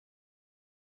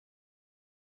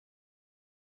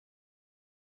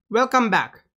Welcome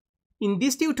back. In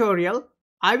this tutorial,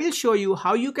 I will show you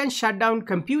how you can shut down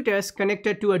computers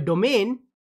connected to a domain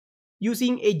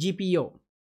using a GPO.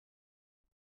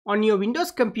 On your Windows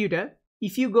computer,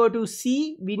 if you go to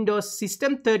C Windows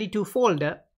System 32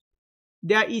 folder,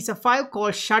 there is a file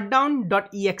called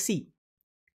shutdown.exe.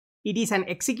 It is an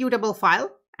executable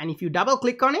file, and if you double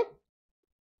click on it,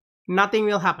 nothing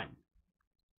will happen.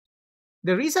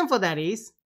 The reason for that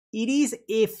is, it is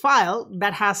a file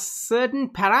that has certain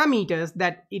parameters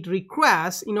that it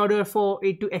requires in order for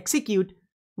it to execute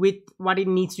with what it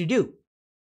needs to do.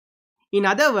 In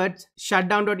other words,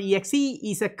 shutdown.exe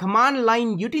is a command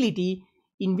line utility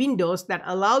in Windows that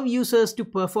allow users to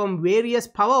perform various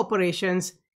power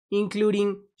operations,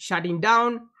 including shutting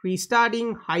down,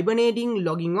 restarting, hibernating,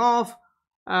 logging off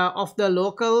of the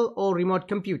local or remote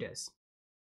computers.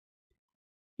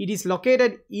 It is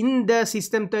located in the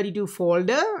System32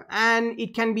 folder, and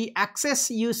it can be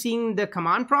accessed using the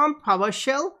command prompt,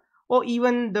 PowerShell, or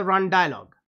even the run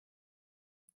dialog.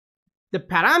 The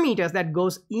parameters that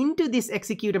goes into this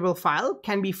executable file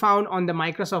can be found on the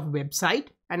Microsoft website,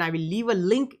 and I will leave a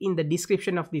link in the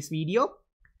description of this video.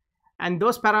 And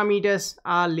those parameters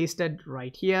are listed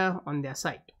right here on their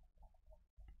site.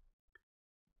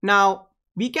 Now,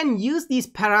 we can use these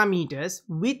parameters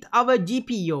with our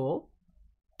GPO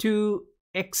to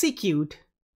execute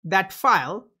that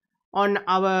file on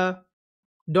our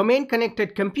domain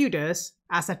connected computers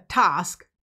as a task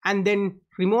and then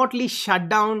remotely shut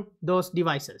down those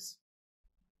devices.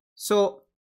 So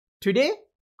today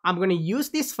I'm going to use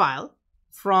this file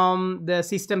from the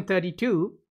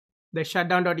System32, the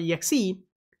shutdown.exe.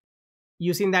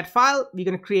 Using that file, we're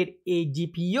going to create a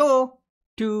GPO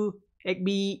to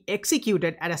be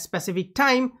executed at a specific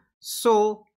time,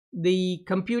 so the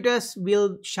computers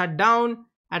will shut down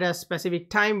at a specific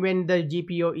time when the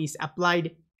GPO is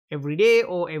applied every day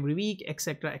or every week,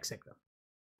 etc., etc.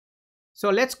 So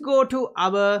let's go to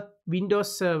our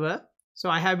Windows Server. So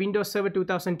I have Windows Server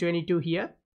 2022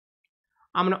 here.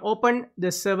 I'm going to open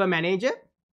the Server Manager.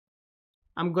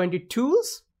 I'm going to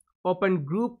Tools, open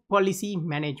Group Policy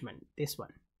Management, this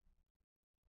one.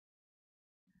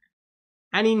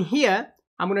 And in here,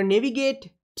 I'm going to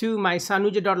navigate to my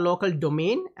sanuja.local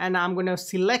domain, and I'm going to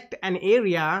select an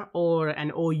area or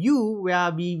an OU where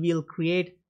we will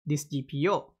create this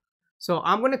GPO. So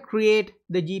I'm going to create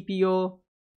the GPO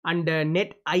under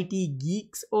Net IT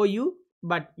Geeks OU,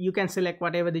 but you can select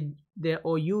whatever the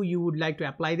OU you would like to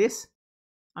apply this.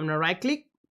 I'm going to right click,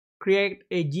 create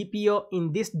a GPO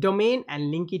in this domain and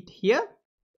link it here.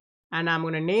 And I'm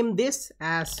going to name this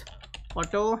as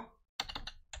Auto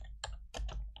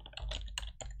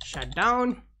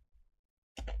Shutdown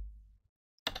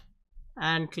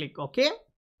and click OK.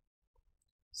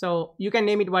 So you can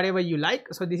name it whatever you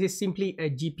like. So this is simply a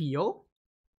GPO,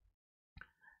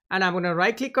 and I'm going to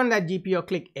right click on that GPO,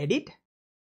 click Edit,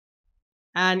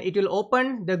 and it will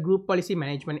open the Group Policy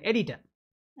Management Editor.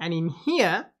 And in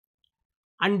here,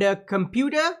 under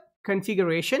Computer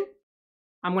Configuration,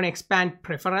 I'm going to expand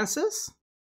Preferences,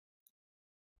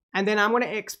 and then I'm going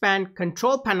to expand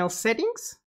Control Panel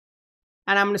Settings,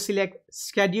 and I'm going to select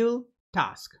Schedule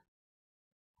Task.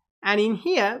 And in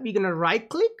here, we're going to right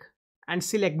click and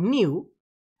select New,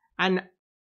 and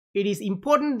it is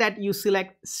important that you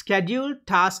select Schedule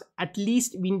Task at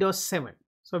least Windows 7.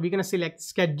 So we're going to select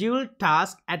Schedule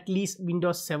Task at least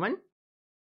Windows 7.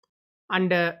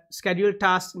 Under Schedule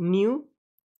Task New,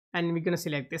 and we're going to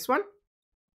select this one,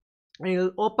 and it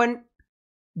will open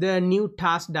the New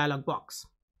Task dialog box.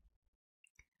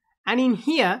 And in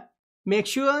here, make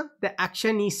sure the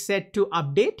action is set to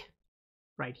update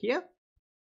right here.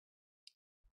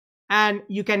 And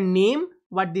you can name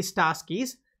what this task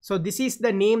is. So this is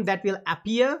the name that will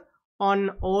appear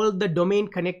on all the domain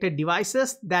connected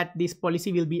devices that this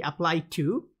policy will be applied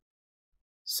to.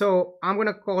 So I'm going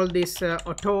to call this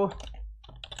Auto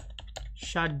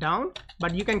Shutdown,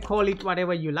 but you can call it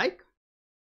whatever you like.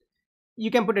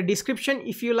 You can put a description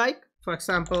if you like. For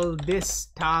example, this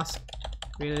task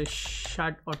will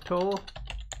auto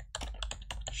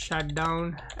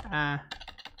shutdown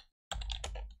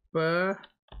per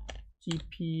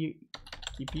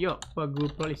GPO per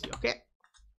group policy. Okay.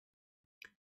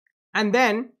 And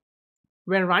then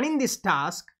when running this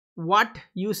task, what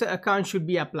user account should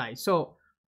be applied? So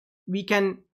we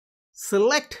can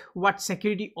select what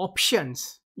security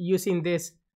options using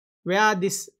this, where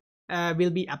this will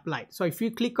be applied. So if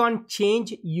you click on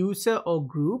change user or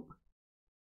group,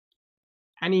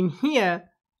 and in here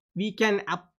we can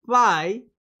apply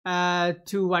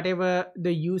to whatever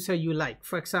the user you like.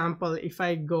 For example, if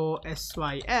I go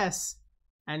SYS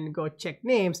and go check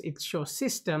names, it shows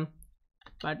system,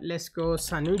 but let's go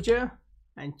Sanuja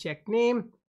and check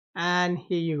name, and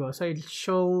here you go. So it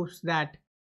shows that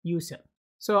user.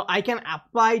 So I can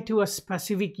apply to a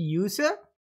specific user,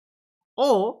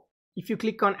 or if you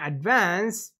click on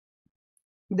advanced,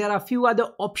 there are a few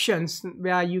other options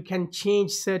where you can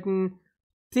change certain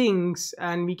things,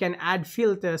 and we can add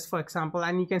filters, for example,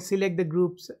 and you can select the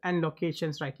groups and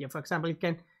locations right here. For example, you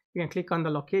can click on the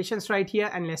locations right here,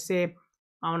 and let's say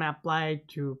I want to apply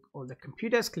to all the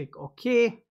computers. Click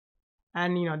OK,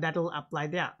 and that will apply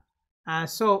there.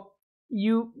 So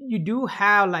you do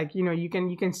have, like, you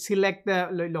can select the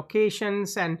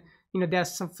locations, and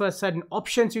there's some first certain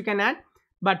options you can add.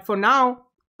 But for now,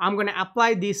 I'm going to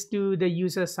apply this to the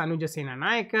user Manuja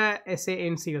Senanayake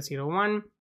SAN001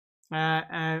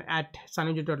 at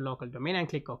sanuja.local domain, and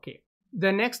click OK.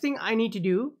 The next thing I need to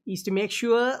do is to make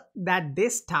sure that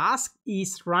this task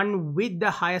is run with the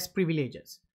highest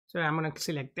privileges. So I'm going to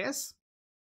select this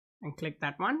and click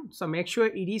that one. So make sure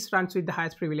it is runs with the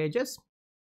highest privileges.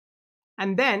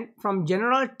 And then from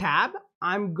General tab,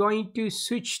 I'm going to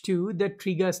switch to the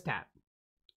Triggers tab.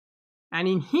 And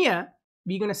in here,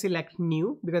 we're going to select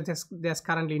New, because there's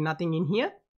currently nothing in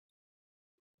here.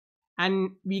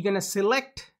 And we're going to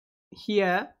select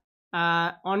here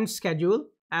on schedule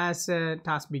as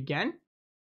task began.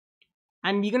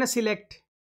 And we're going to select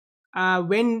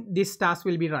when this task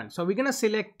will be run. So we're going to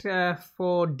select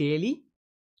for daily.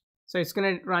 So it's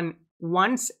going to run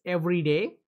once every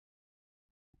day.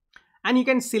 And you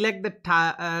can select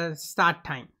the start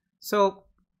time. So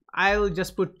I'll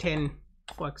just put 10,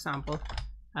 for example,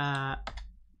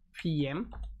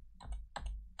 PM.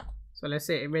 So let's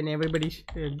say when everybody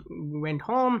went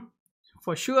home,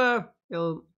 for sure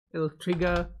it'll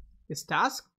trigger this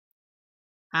task.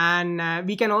 And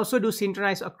we can also do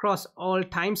synchronize across all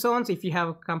time zones. If you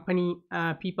have company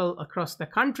people across the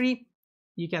country,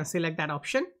 you can select that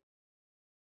option.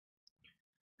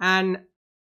 And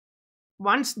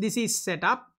once this is set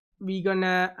up, we're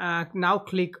gonna now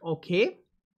click OK.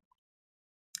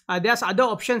 There's other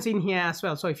options in here as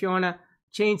well. So if you want to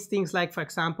change things, like, for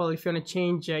example, if you want to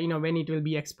change when it will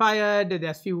be expired,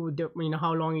 there's few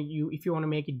how long if you want to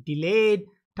make it delayed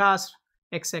task,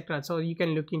 etc. So you can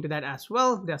look into that as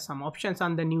well. There's some options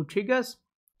on the new triggers.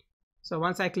 So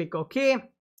once I click OK,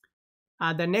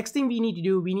 the next thing we need to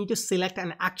do, we need to select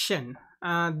an action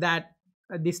that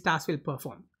this task will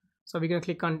perform. So we're going to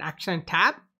click on Action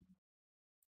tab,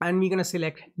 and we're going to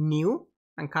select New,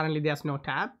 and currently there's no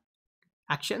tab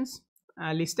actions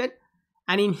listed.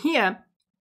 And in here,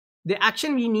 the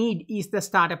action we need is the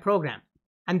starter program,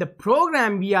 and the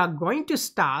program we are going to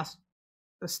start,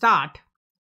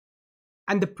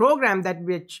 and the program that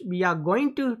which we are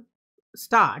going to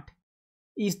start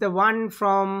is the one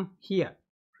from here.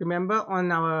 Remember,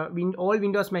 on our all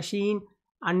Windows machine,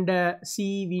 under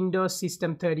C Windows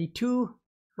System 32,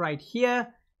 right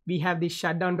here we have this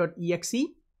shutdown.exe,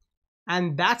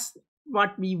 and that's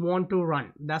what we want to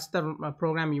run. That's the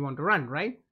program we want to run,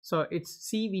 right? So it's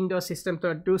C Windows System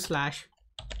 32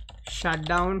 /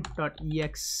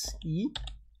 shutdown.exe.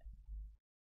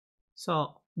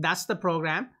 So that's the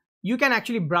program. You can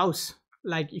actually browse,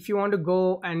 like if you want to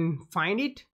go and find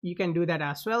it, you can do that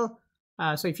as well.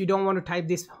 So if you don't want to type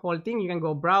this whole thing, you can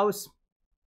go browse,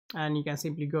 and you can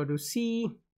simply go to C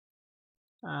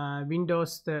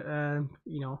Windows,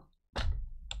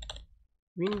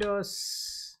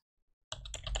 Windows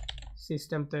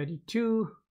System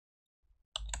 32,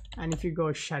 and if you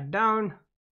go shutdown,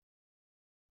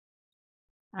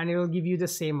 and it will give you the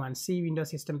same one, C Windows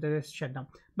System 32 shutdown.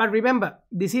 But remember,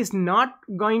 this is not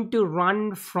going to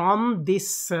run from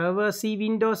this server C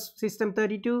Windows System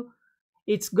 32.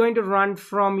 It's going to run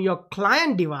from your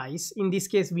client device, in this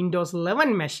case Windows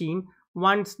 11 machine,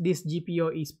 once this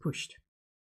GPO is pushed.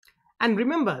 And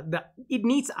remember, it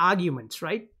needs arguments,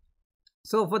 right?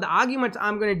 So for the arguments,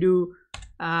 I'm going to do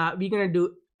we're going to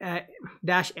do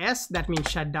 -s, that means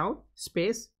shutdown,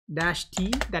 space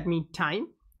 -t, that means time.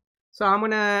 So I'm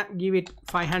going to give it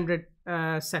 500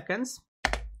 seconds,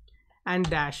 and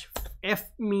 -f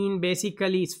mean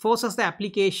basically it forces the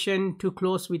application to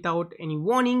close without any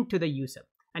warning to the user.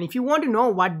 And if you want to know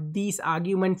what these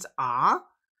arguments are,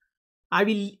 I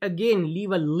will again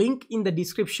leave a link in the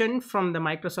description from the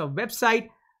Microsoft website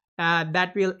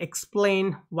that will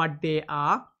explain what they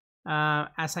are.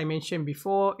 As I mentioned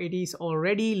before, it is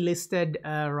already listed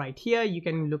right here. You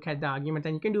can look at the argument,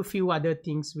 and you can do a few other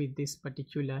things with this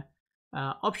particular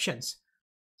options.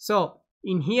 So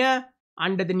in here,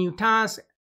 under the new task,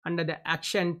 under the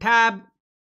action tab,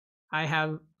 I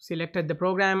have selected the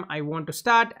program I want to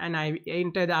start, and I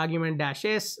enter the argument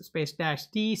 -s space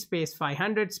 -t space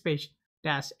 500 space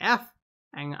 -f,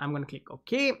 and I'm going to click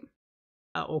OK.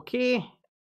 OK.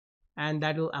 and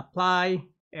that will apply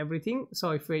everything.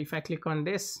 So if I click on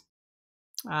this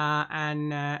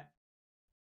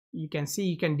you can see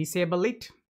you can disable it,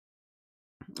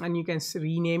 and you can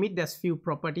rename it. There's few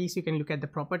properties. You can look at the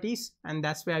properties, and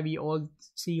that's where we all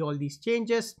see all these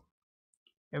changes,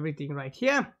 everything right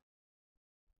here.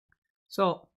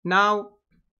 So now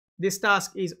this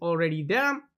task is already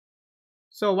there.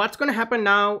 So what's going to happen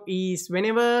now is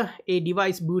whenever a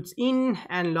device boots in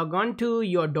and log on to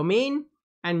your domain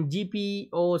and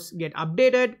GPOs get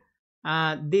updated,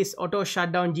 this auto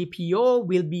shutdown GPO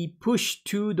will be pushed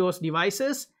to those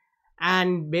devices,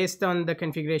 and based on the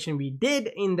configuration we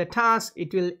did in the task,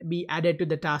 it will be added to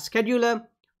the task scheduler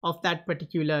of that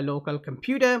particular local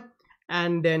computer,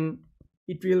 and then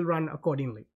it will run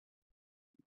accordingly.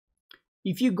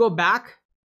 If you go back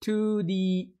to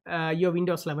the your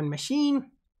Windows 11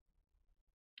 machine,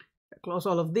 close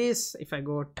all of this. If I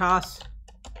go task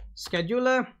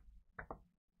scheduler,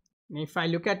 and if I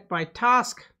look at my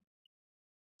task,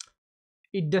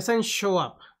 it doesn't show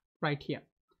up right here.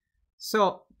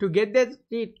 So to get that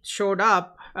it showed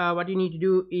up, what you need to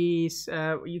do is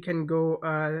you can go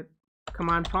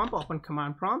command prompt, open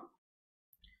command prompt,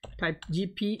 type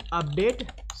gp update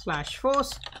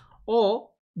 /force, or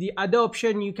the other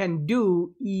option you can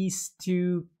do is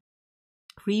to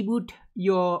reboot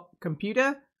your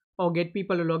computer or get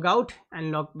people to log out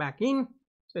and log back in.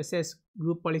 So it says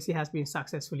group policy has been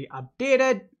successfully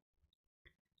updated,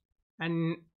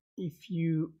 and if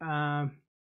you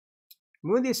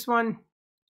move this one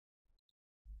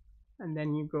and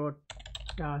then you go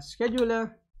task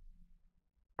scheduler,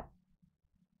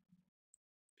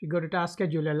 if you go to task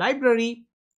scheduler library,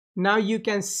 now you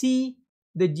can see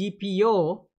the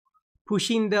GPO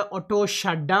pushing the auto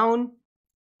shutdown,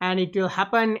 and it will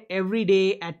happen every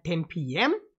day at 10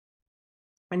 p.m.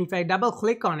 And if I double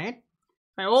click on it,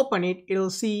 if I open it,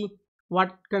 it'll see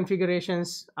what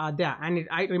configurations are there. And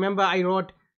I remember I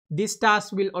wrote this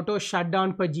task will auto shut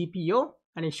down per GPO,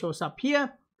 and it shows up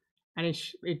here, and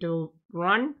it will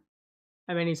run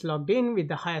and when it's logged in with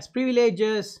the highest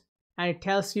privileges, and it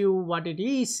tells you what it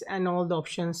is and all the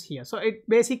options here. So it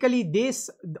basically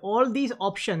all these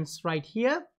options right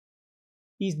here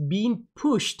is being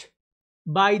pushed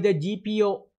by the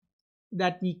GPO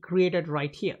that we created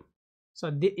right here.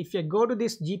 So if you go to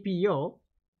this GPO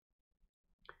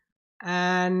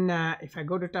and if I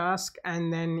go to task,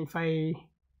 and then if I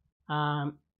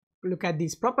look at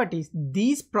these properties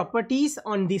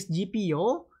on this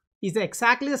GPO is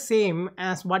exactly the same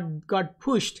as what got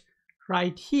pushed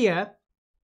right here,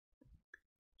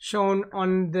 shown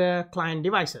on the client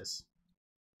devices.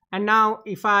 And now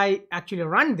if I actually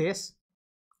run this,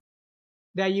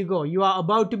 there you go, you are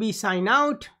about to be signed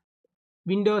out.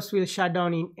 Windows will shut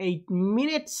down in 8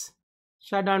 minutes.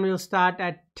 Shutdown will start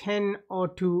at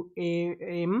 10:02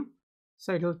 a.m.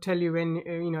 So it will tell you when,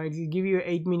 it will give you an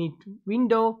 8-minute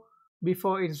window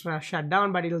before it's shut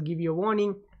down, but it will give you a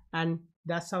warning. And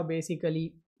that's how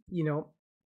basically,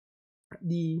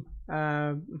 the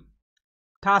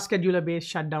task scheduler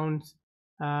based shutdowns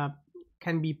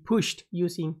can be pushed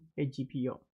using a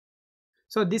GPO.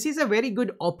 So this is a very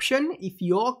good option if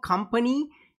your company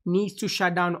needs to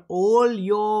shut down all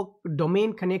your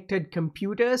domain connected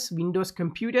computers, Windows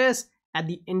computers, at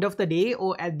the end of the day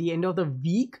or at the end of the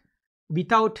week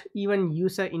without even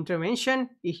user intervention.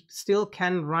 It still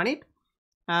can run it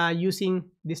using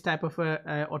this type of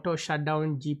auto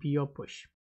shutdown GPO push.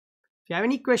 If you have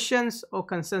any questions or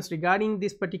concerns regarding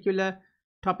this particular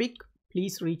topic,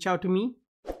 please reach out to me.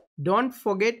 Don't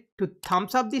forget to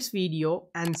thumbs up this video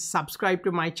and subscribe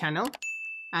to my channel.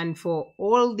 And for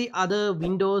all the other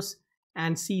Windows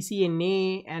and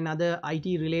CCNA and other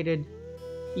IT related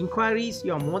inquiries,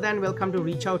 you are more than welcome to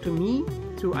reach out to me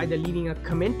through either leaving a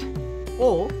comment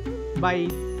or by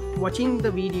watching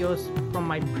the videos from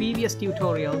my previous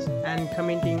tutorials and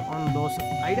commenting on those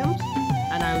items,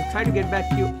 and I will try to get back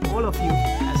to all of you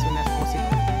as soon as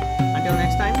possible. Until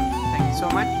next time, thank you so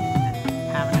much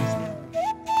and have a nice day.